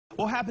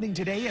Well, happening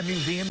today,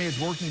 Amazeum is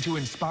working to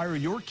inspire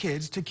your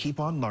kids to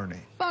keep on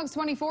learning. Fox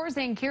 24's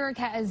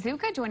Nkirika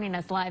Azuka joining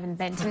us live in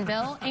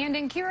Bentonville. And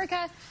in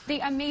Nkirika, the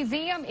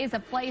Amazeum is a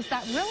place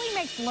that really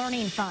makes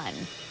learning fun.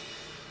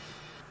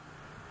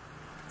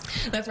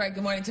 That's right.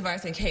 Good morning,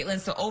 Tavares and Caitlin.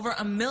 So over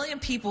 1 million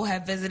people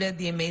have visited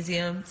the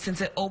Amazeum since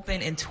it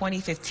opened in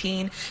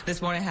 2015. This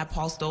morning I have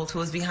Paul Stolt,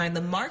 who is behind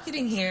the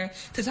marketing here,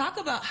 to talk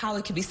about how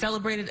it can be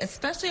celebrated,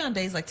 especially on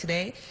days like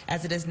today,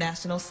 as it is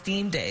National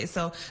STEAM Day.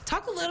 So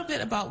talk a little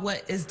bit about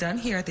what is done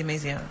here at the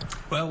Amazeum.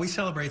 Well, we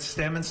celebrate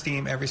STEM and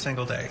STEAM every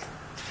single day.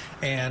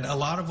 And a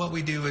lot of what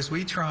we do is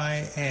we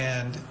try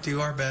and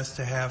do our best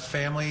to have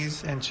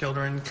families and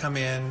children come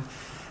in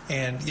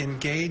and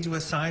engage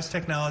with science,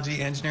 technology,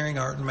 engineering,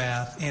 art, and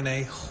math in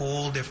a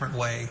whole different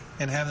way,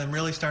 and have them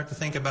really start to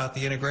think about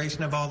the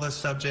integration of all those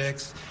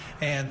subjects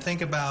and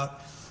think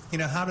about, you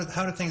know, how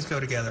do things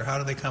go together? How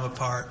do they come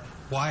apart?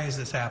 Why is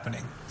this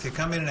happening? To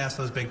come in and ask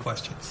those big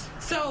questions.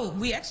 So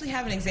we actually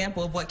have an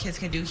example of what kids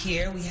can do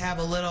here. We have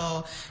a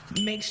little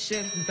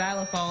makeshift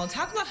xylophone.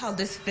 Talk about how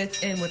this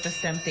fits in with the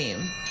STEM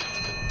theme.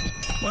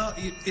 Well,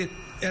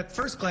 at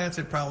first glance,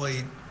 it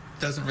probably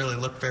doesn't really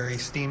look very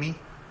STEAmy.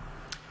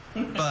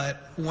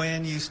 But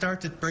when you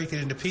start to break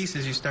it into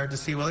pieces, you start to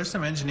see, well, there's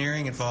some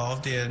engineering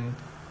involved in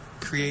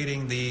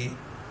creating the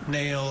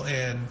nail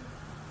and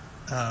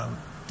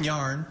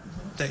yarn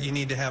that you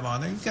need to have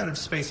on there. You've got to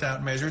space out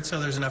and measure it so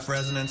there's enough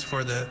resonance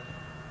for the...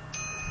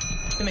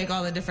 To make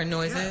all the different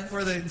noises?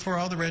 Yeah, for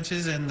all the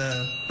wrenches and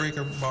the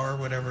breaker bar,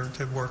 whatever,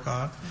 to work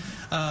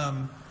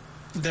on.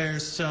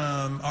 There's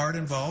some art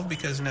involved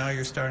because now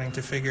you're starting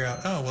to figure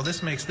out, oh, well,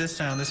 this makes this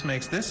sound, this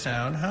makes this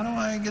sound. How do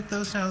I get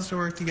those sounds to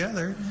work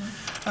together?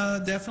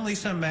 Definitely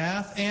some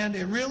math, and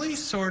it really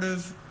sort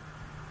of,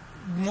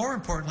 more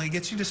importantly,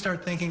 gets you to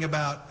start thinking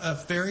about a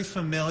very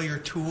familiar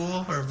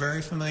tool or a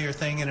very familiar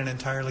thing in an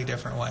entirely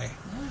different way.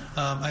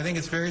 I think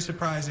it's very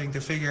surprising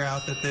to figure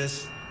out that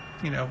this,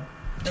 you know,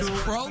 this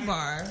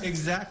crowbar.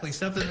 Exactly,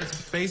 something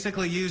that's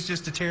basically used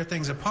just to tear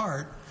things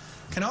apart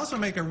can also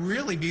make a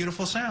really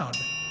beautiful sound.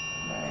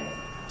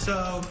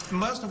 So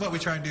most of what we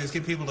try to do is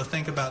get people to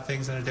think about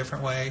things in a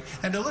different way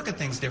and to look at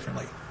things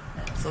differently.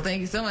 So thank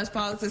you so much,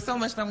 Paul. This is so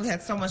much fun. We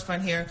had so much fun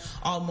here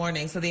all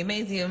morning. So the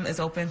Amazeum is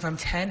open from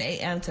 10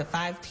 a.m. to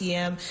 5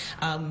 p.m.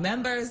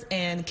 Members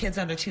and kids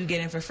under 2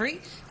 get in for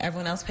free.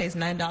 Everyone else pays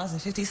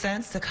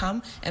 $9.50 to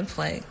come and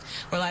play.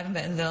 We're live in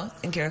Bentonville.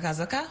 Nkirika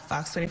Azuka,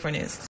 Fox 24 News.